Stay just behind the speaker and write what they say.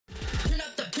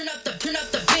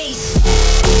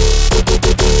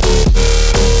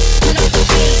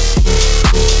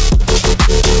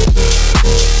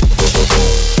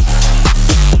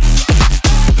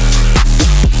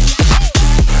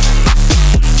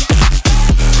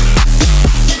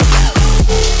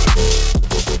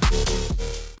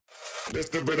It's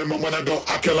the rhythm, and when I go,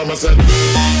 I kill 'em. I said.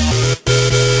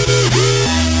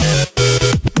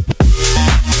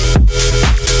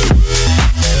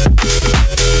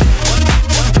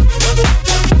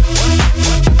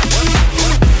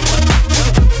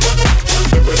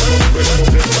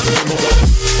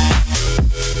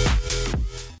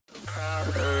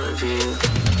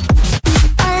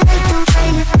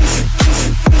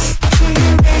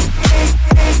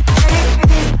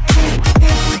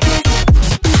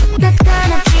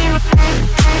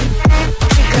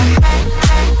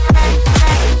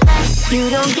 You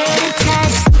don't get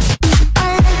attached.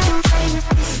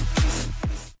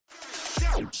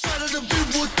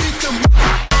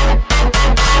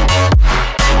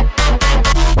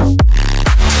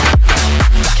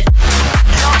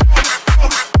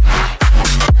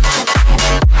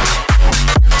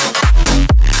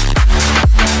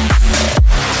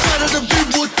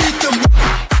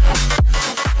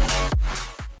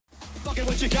 Fucking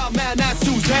what you got, man, that's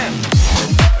Suzanne.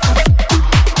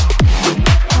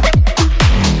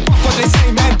 What they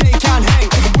say, man, they can't hang.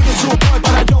 With a true boy,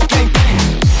 but I don't gang bang.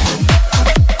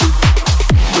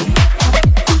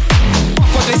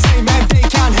 What they say, man, they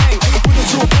can't hang. With a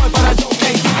true boy, but I don't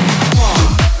gang bang.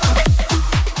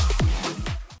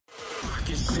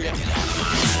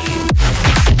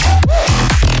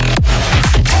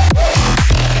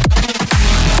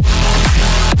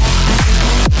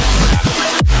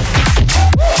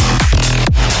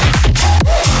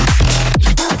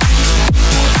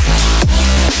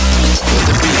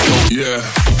 Yeah.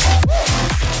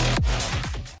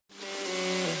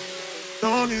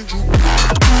 Don't need to put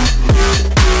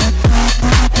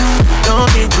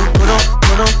on.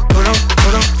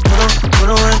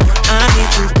 I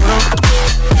need to put on.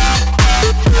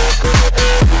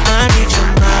 I need your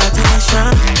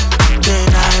attention.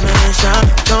 Dimension.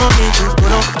 Don't need to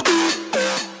put on.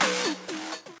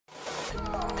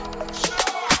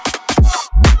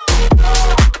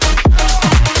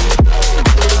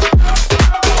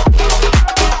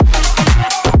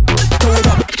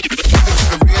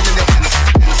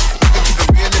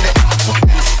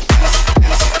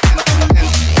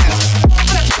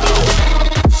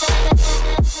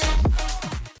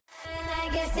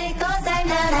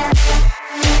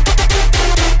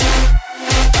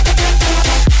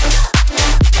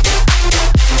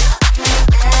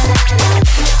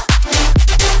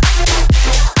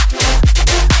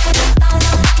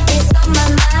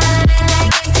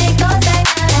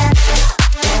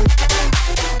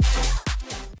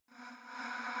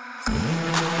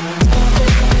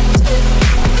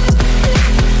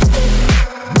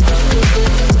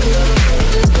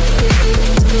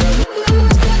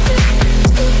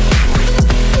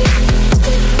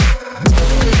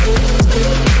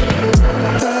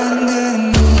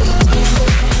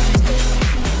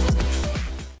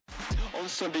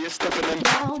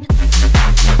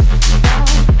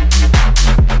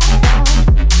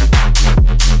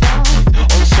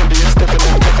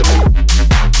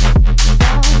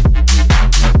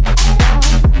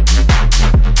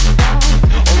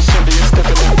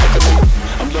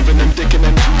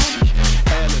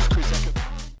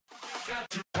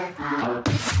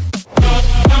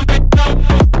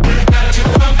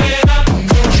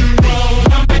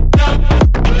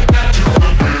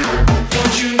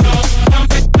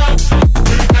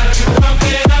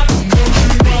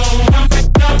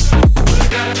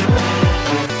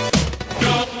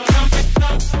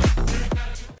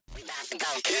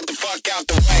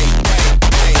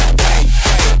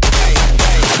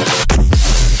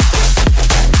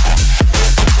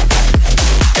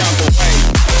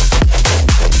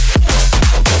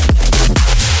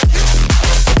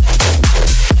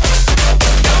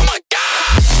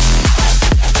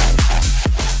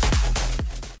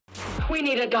 We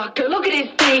need a doctor. Look at his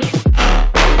feet.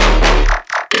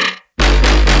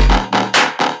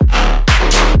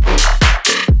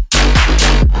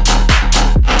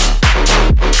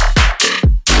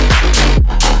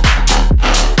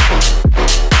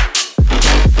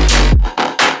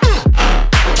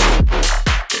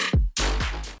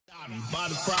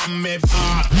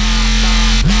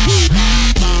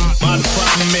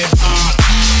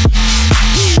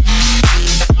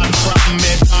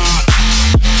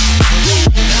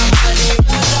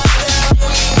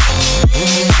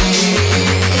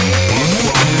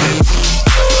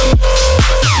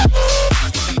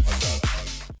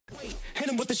 Hit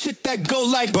him with the shit that go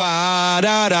like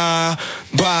ba-da-da,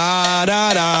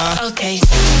 ba-da-da. Okay.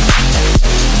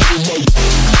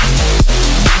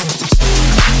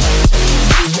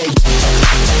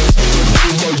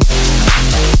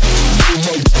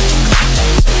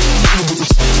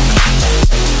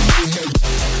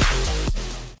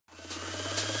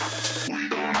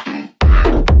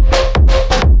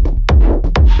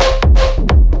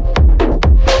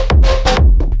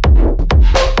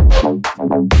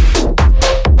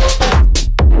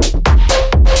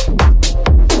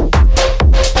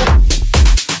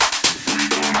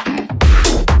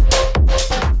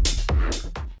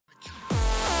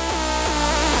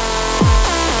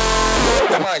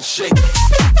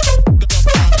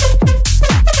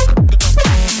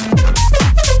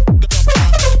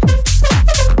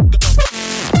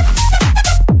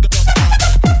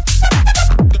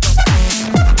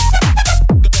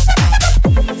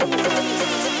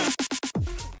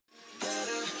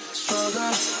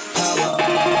 Struggle.